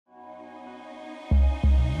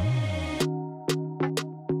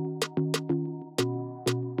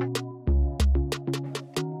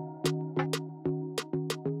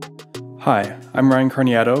Hi, I'm Ryan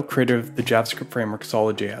Carniato, creator of the JavaScript framework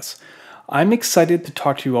SolidJS. I'm excited to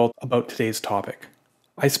talk to you all about today's topic.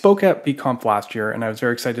 I spoke at ViteConf last year and I was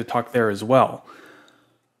very excited to talk there as well.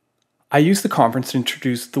 I used the conference to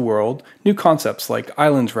introduce the world new concepts like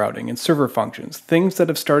islands routing and server functions, things that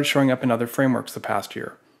have started showing up in other frameworks the past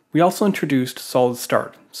year. We also introduced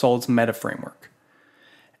SolidStart, Solid's Metaframework,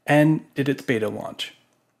 and did its beta launch.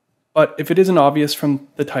 But if it isn't obvious from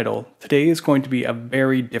the title, today is going to be a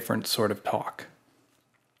very different sort of talk.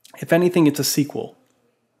 If anything, it's a sequel.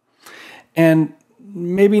 And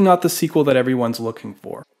maybe not the sequel that everyone's looking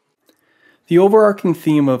for. The overarching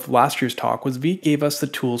theme of last year's talk was Vite gave us the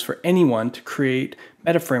tools for anyone to create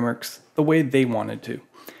metaframeworks the way they wanted to.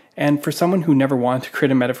 And for someone who never wanted to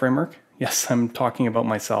create a metaframework, yes, I'm talking about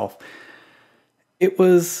myself, it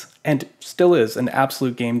was, and still is, an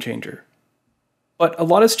absolute game changer. But a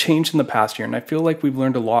lot has changed in the past year, and I feel like we've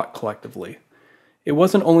learned a lot collectively. It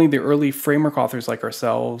wasn't only the early framework authors like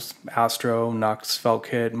ourselves, Astro, Nux,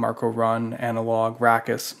 Feltkit, Marco Run, Analog,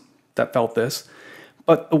 Rackus, that felt this,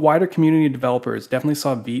 but the wider community of developers definitely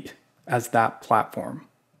saw Vite as that platform.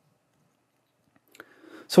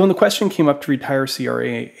 So when the question came up to retire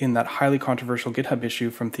CRA in that highly controversial GitHub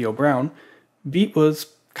issue from Theo Brown, Vite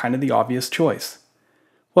was kind of the obvious choice.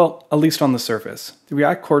 Well, at least on the surface. The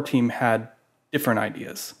React core team had different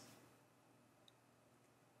ideas.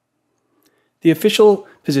 The official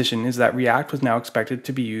position is that React was now expected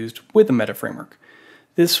to be used with a metaframework.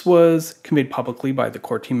 This was conveyed publicly by the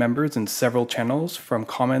core team members in several channels, from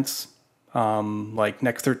comments like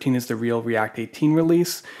Next 13 is the real React 18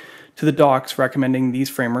 release, to the docs recommending these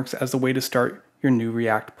frameworks as the way to start your new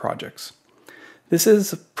React projects. This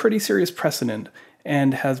is a pretty serious precedent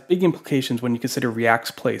and has big implications when you consider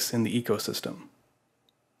React's place in the ecosystem.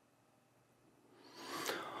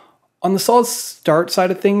 On the SolidStart side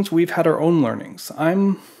of things, we've had our own learnings.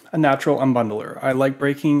 I'm a natural unbundler. I like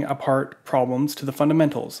breaking apart problems to the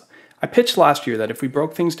fundamentals. I pitched last year that if we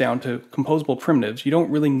broke things down to composable primitives, you don't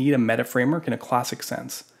really need a meta framework in a classic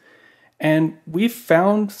sense. And we've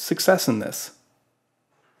found success in this.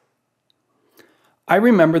 I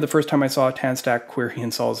remember the first time I saw a TanStack query in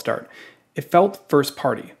SolidStart. It felt first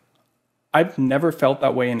party. I've never felt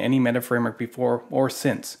that way in any meta framework before or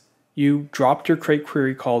since. You dropped your create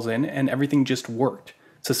query calls in and everything just worked.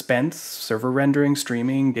 Suspense, server rendering,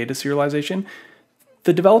 streaming, data serialization.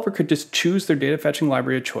 The developer could just choose their data fetching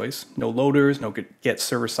library of choice, no loaders, no get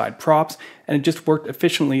server-side props, and it just worked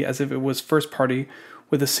efficiently as if it was first party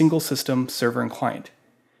with a single system, server, and client.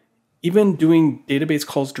 Even doing database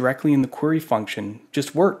calls directly in the query function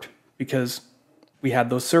just worked because we had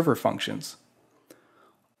those server functions.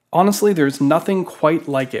 Honestly, there's nothing quite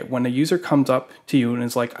like it when a user comes up to you and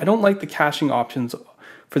is like, I don't like the caching options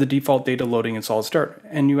for the default data loading in SolidStart.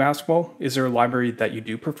 And you ask, well, is there a library that you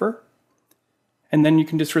do prefer? And then you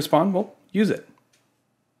can just respond, well, use it.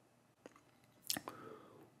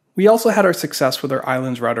 We also had our success with our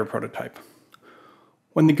Islands router prototype.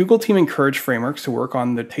 When the Google team encouraged frameworks to work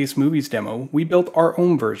on the Taste Movies demo, we built our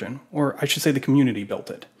own version, or I should say the community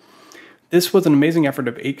built it. This was an amazing effort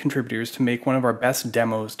of 8 contributors to make one of our best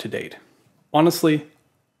demos to date. Honestly,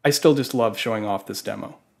 I still just love showing off this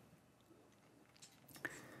demo.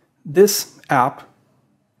 This app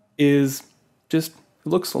is just, it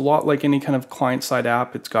looks a lot like any kind of client-side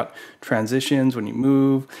app. It's got transitions when you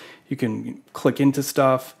move, you can click into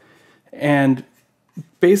stuff, and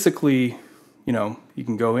basically, you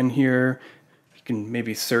can go in here, you can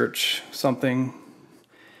maybe search something,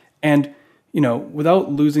 and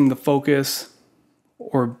without losing the focus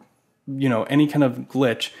or, any kind of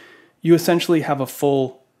glitch, you essentially have a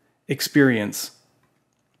full experience.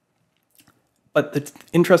 But the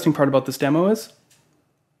interesting part about this demo is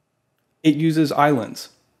it uses islands.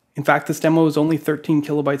 In fact, this demo is only 13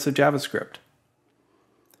 kilobytes of JavaScript.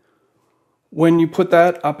 When you put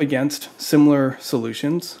that up against similar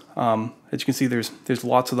solutions, as you can see, there's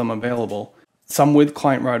lots of them available, some with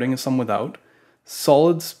client routing and some without.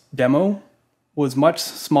 Solid's demo was much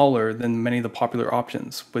smaller than many of the popular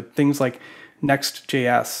options, with things like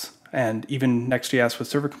Next.js and even Next.js with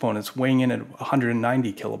server components weighing in at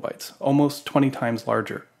 190 kilobytes, almost 20 times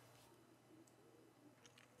larger.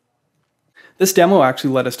 This demo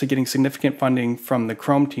actually led us to getting significant funding from the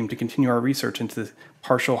Chrome team to continue our research into the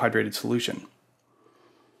partial hydrated solution.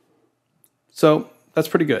 So that's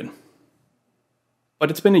pretty good. But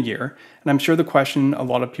it's been a year, and I'm sure the question a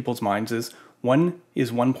lot of people's minds is, when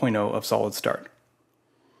is 1.0 of SolidStart?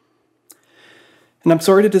 And I'm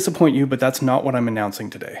sorry to disappoint you, but that's not what I'm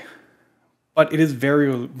announcing today. But it is very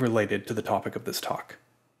related to the topic of this talk.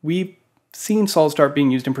 We've seen SolidStart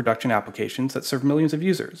being used in production applications that serve millions of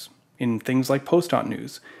users, in things like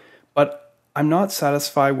post.news. but I'm not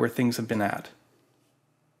satisfied where things have been at.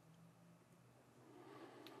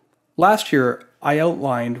 Last year, I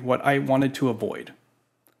outlined what I wanted to avoid,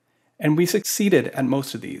 and we succeeded at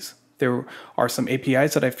most of these. There are some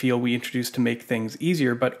APIs that I feel we introduced to make things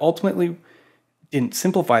easier, but ultimately didn't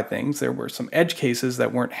simplify things. There were some edge cases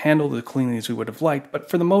that weren't handled as cleanly as we would have liked, but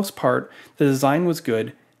for the most part, the design was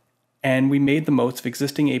good, and we made the most of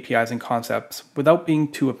existing APIs and concepts without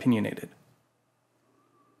being too opinionated.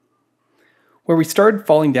 Where we started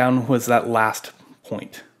falling down was that last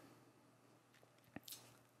point.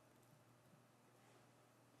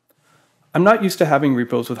 I'm not used to having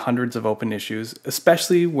repos with hundreds of open issues,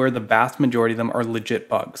 especially where the vast majority of them are legit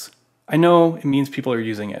bugs. I know it means people are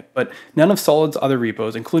using it, but none of Solid's other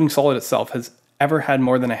repos, including Solid itself, has ever had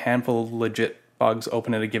more than a handful of legit bugs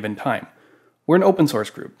open at a given time. We're an open source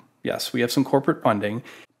group. Yes, we have some corporate funding,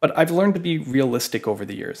 but I've learned to be realistic over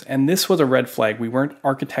the years, and this was a red flag. We weren't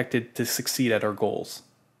architected to succeed at our goals.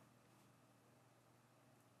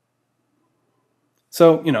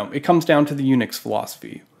 So, it comes down to the Unix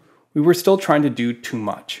philosophy. We were still trying to do too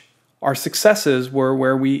much. Our successes were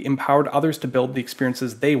where we empowered others to build the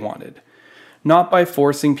experiences they wanted, not by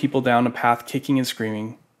forcing people down a path kicking and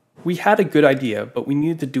screaming. We had a good idea, but we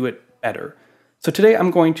needed to do it better. So today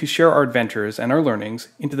I'm going to share our adventures and our learnings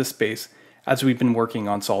into the space as we've been working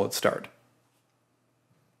on SolidStart.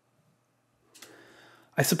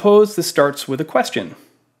 I suppose this starts with a question.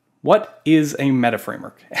 What is a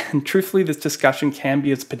metaframework? And truthfully, this discussion can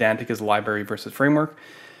be as pedantic as library versus framework,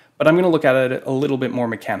 but I'm going to look at it a little bit more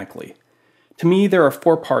mechanically. To me, there are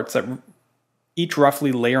 4 parts that each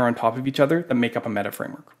roughly layer on top of each other that make up a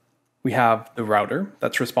metaframework. We have the router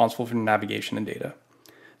that's responsible for navigation and data,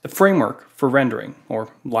 the framework for rendering, or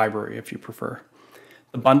library if you prefer,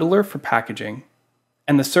 the bundler for packaging,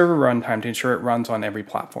 and the server runtime to ensure it runs on every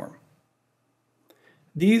platform.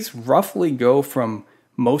 These roughly go from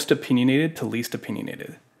most opinionated to least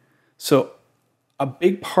opinionated. So a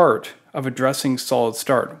big part of addressing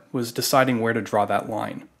SolidStart was deciding where to draw that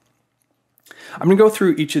line. I'm going to go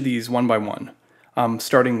through each of these one by one,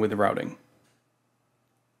 starting with routing.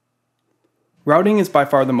 Routing is by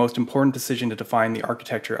far the most important decision to define the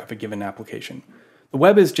architecture of a given application. The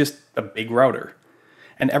web is just a big router,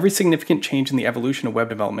 and every significant change in the evolution of web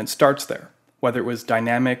development starts there, whether it was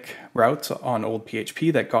dynamic routes on old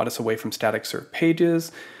PHP that got us away from static served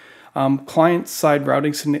pages, client-side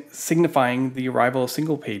routing signifying the arrival of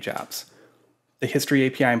single-page apps, the history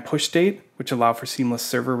API and push state, which allow for seamless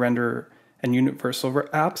server render and universal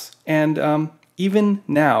apps, and even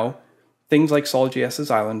now, things like SolidJS's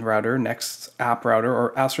Island Router, Next's App Router,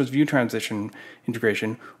 or Astra's View Transition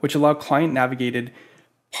integration, which allow client-navigated,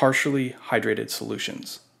 partially hydrated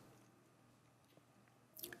solutions.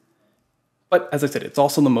 But as I said, it's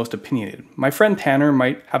also the most opinionated. My friend Tanner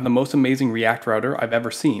might have the most amazing React router I've ever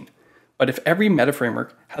seen. But if every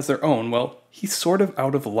metaframework has their own, well, he's sort of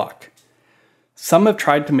out of luck. Some have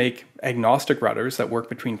tried to make agnostic routers that work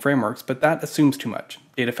between frameworks, but that assumes too much.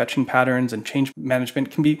 Data fetching patterns and change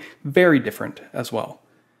management can be very different as well.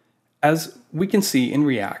 As we can see in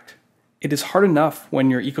React, it is hard enough when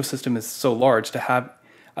your ecosystem is so large to have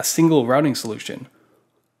a single routing solution.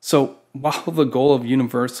 So while the goal of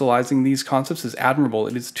universalizing these concepts is admirable,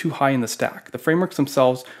 it is too high in the stack. The frameworks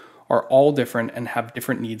themselves are all different and have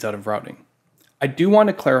different needs out of routing. I do want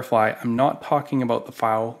to clarify, I'm not talking about the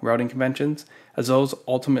file routing conventions, as those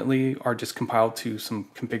ultimately are just compiled to some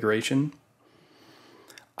configuration.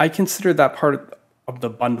 I consider that part of the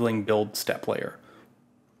bundling build step layer.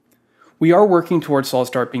 We are working towards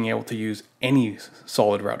SolidStart being able to use any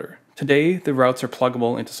Solid router. Today, the routes are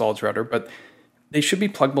pluggable into Solid's router, but they should be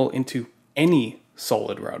pluggable into any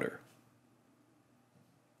Solid router.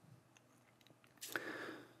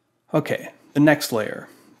 Okay, the next layer,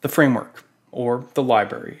 the framework, or the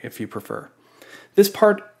library if you prefer. This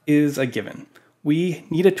part is a given. We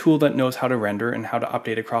need a tool that knows how to render and how to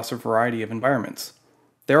update across a variety of environments.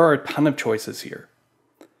 There are a ton of choices here.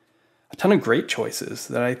 A ton of great choices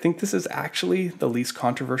that I think this is actually the least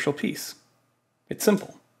controversial piece. It's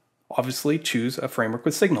simple. Obviously, choose a framework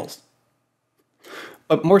with signals.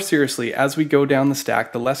 But more seriously, as we go down the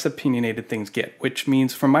stack, the less opinionated things get, which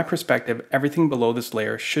means from my perspective, everything below this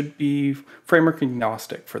layer should be framework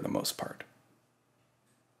agnostic for the most part.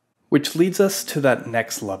 Which leads us to that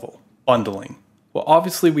next level, bundling. Well,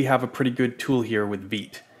 obviously we have a pretty good tool here with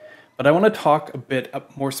Vite, but I want to talk a bit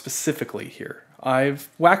more specifically here. I've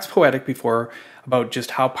waxed poetic before about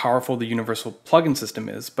just how powerful the universal plugin system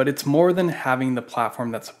is, but it's more than having the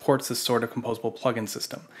platform that supports this sort of composable plugin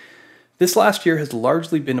system. This last year has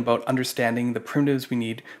largely been about understanding the primitives we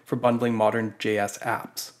need for bundling modern JS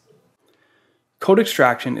apps. Code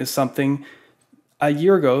extraction is something a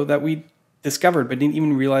year ago that we discovered but didn't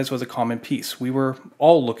even realize was a common piece we were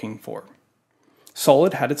all looking for.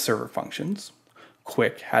 Solid had its server functions,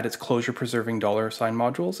 Quick had its closure-preserving $sign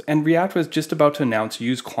modules, and React was just about to announce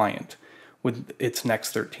Use Client with its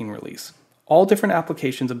next 13 release. All different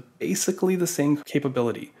applications of basically the same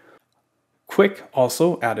capability. Quick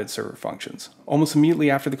also added server functions, almost immediately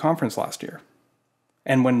after the conference last year.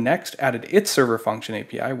 And when Next added its server function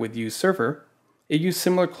API with Use Server, it used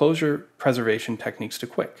similar closure preservation techniques to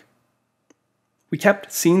Quick. We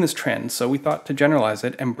kept seeing this trend, so we thought to generalize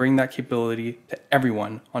it and bring that capability to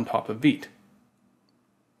everyone on top of Vite.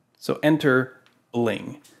 So enter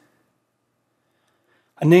Bling.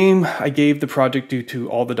 A name I gave the project due to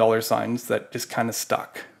all the $signs that just kind of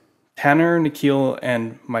stuck. Tanner, Nikhil,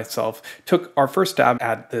 and myself took our first stab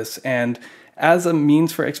at this, and as a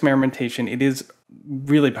means for experimentation, it is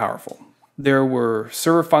really powerful. There were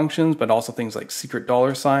server functions, but also things like secret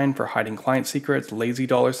 $sign for hiding client secrets, lazy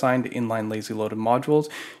 $sign to inline lazy loaded modules.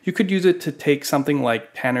 You could use it to take something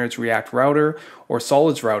like Tanner's React router or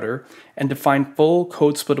Solid's router and define full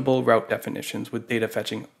code splittable route definitions with data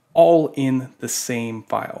fetching all in the same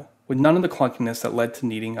file, with none of the clunkiness that led to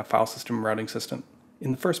needing a file system routing system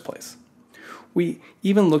in the first place. We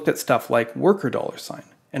even looked at stuff like worker $sign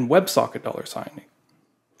and WebSocket $sign.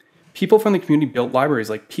 People from the community built libraries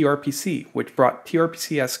like PRPC, which brought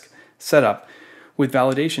TRPC-esque setup with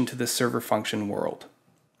validation to this server function world.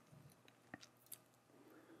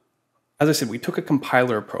 As I said, we took a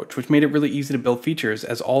compiler approach, which made it really easy to build features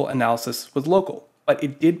as all analysis was local, but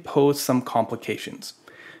it did pose some complications.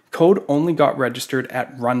 Code only got registered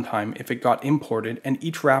at runtime if it got imported, and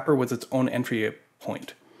each wrapper was its own entry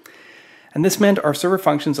point. And this meant our server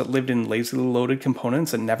functions that lived in lazily loaded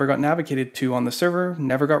components that never got navigated to on the server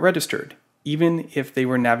never got registered, even if they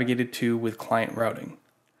were navigated to with client routing.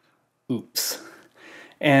 Oops.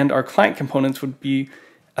 And our client components would be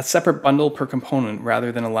a separate bundle per component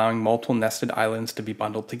rather than allowing multiple nested islands to be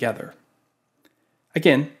bundled together.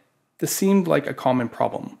 Again, this seemed like a common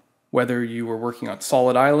problem. Whether you were working on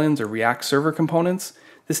Solid islands or React server components,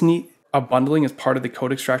 this need of bundling as part of the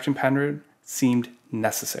code extraction pattern seemed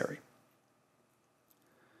necessary.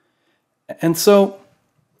 And so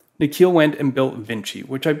Nikhil went and built Vinci,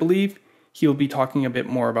 which I believe he will be talking a bit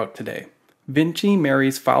more about today. Vinci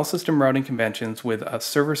marries file system routing conventions with a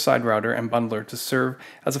server-side router and bundler to serve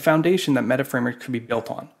as a foundation that Metaframework could be built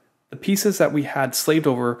on. The pieces that we had slaved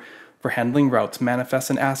over for handling routes, manifests,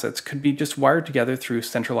 and assets could be just wired together through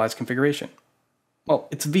centralized configuration. Well,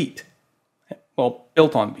 it's Vite. Well,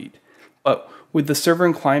 built on Vite, but with the server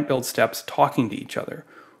and client build steps talking to each other.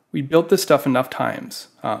 We built this stuff enough times.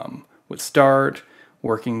 With Start,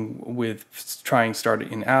 working with trying Start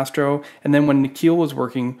in Astro, and then when Nikhil was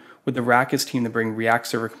working with the Rakis team to bring React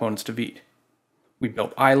server components to Vite. We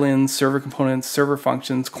built islands, server components, server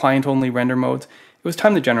functions, client-only render modes. It was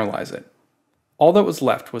time to generalize it. All that was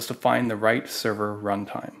left was to find the right server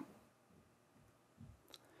runtime.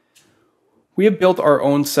 We have built our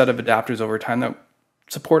own set of adapters over time that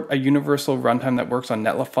support a universal runtime that works on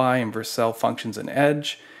Netlify and Vercel functions in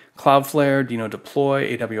Edge, Cloudflare, Deno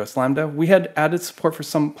Deploy, AWS Lambda. We had added support for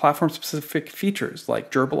some platform-specific features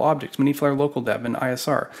like durable objects, Miniflare Local Dev, and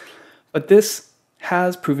ISR. But this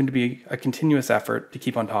has proven to be a continuous effort to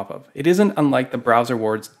keep on top of. It isn't unlike the browser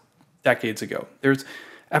wars decades ago. There's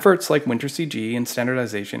efforts like WinterCG and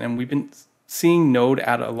standardization, and we've been seeing Node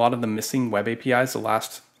add a lot of the missing web APIs the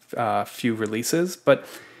last few releases, but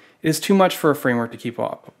it is too much for a framework to keep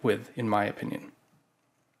up with, in my opinion.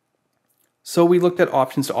 So we looked at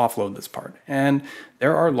options to offload this part, and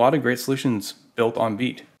there are a lot of great solutions built on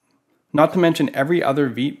Vite. Not to mention every other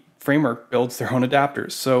Vite framework builds their own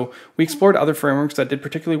adapters, so we explored other frameworks that did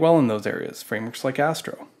particularly well in those areas, frameworks like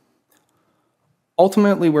Astro.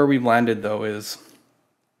 Ultimately, where we've landed, though, is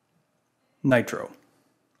Nitro.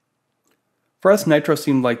 For us, Nitro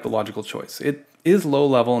seemed like the logical choice. It is low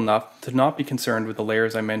level enough to not be concerned with the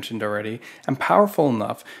layers I mentioned already, and powerful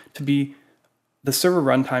enough to be the server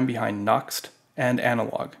runtime behind Nuxt and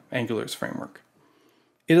Analog, Angular's framework.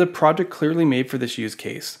 It is a project clearly made for this use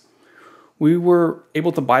case. We were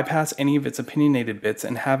able to bypass any of its opinionated bits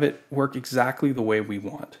and have it work exactly the way we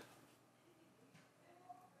want.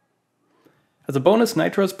 As a bonus,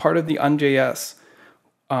 Nitro is part of the UnJS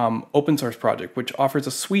open source project, which offers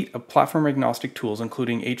a suite of platform-agnostic tools,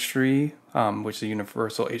 including H3, which is a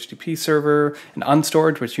universal HTTP server, and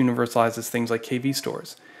Unstorage, which universalizes things like KV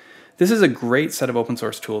stores. This is a great set of open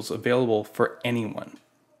source tools available for anyone.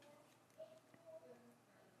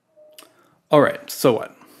 All right, so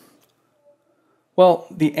what? Well,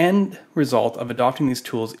 the end result of adopting these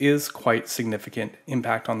tools is quite significant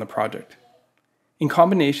impact on the project. In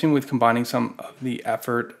combination with combining some of the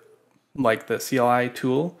effort like the CLI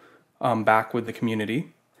tool back with the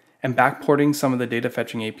community and backporting some of the data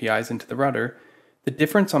fetching APIs into the router, the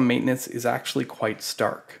difference on maintenance is actually quite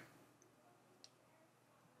stark.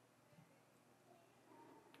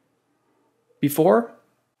 Before,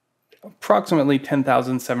 approximately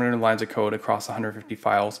 10,700 lines of code across 150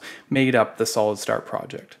 files made up the SolidStart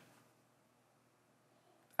project.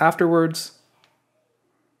 Afterwards,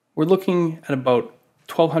 we're looking at about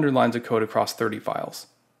 1,200 lines of code across 30 files.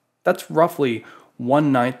 That's roughly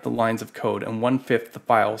 1/9 the lines of code and 1/5 the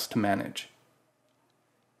files to manage.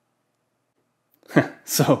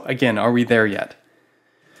 So again, are we there yet?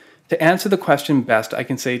 To answer the question best, I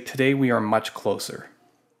can say today we are much closer.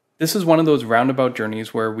 This is one of those roundabout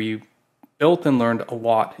journeys where we built and learned a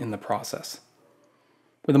lot in the process.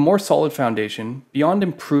 With a more solid foundation, beyond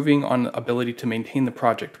improving on the ability to maintain the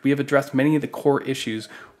project, we have addressed many of the core issues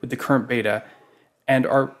with the current beta and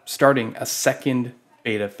are starting a second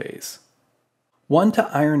beta phase. One to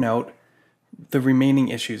iron out the remaining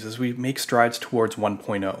issues as we make strides towards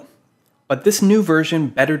 1.0. But this new version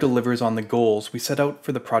better delivers on the goals we set out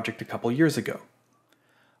for the project a couple years ago.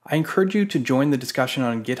 I encourage you to join the discussion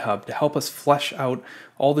on GitHub to help us flesh out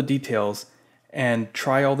all the details and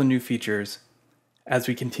try all the new features as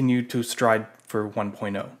we continue to stride for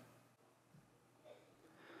 1.0.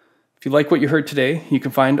 If you like what you heard today, you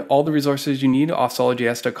can find all the resources you need off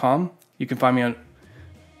solidjs.com. You can find me on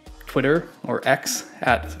Twitter or X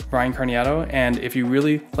at Ryan Carniato, and if you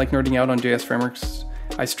really like nerding out on JS frameworks,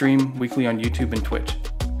 I stream weekly on YouTube and Twitch.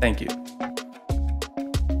 Thank you.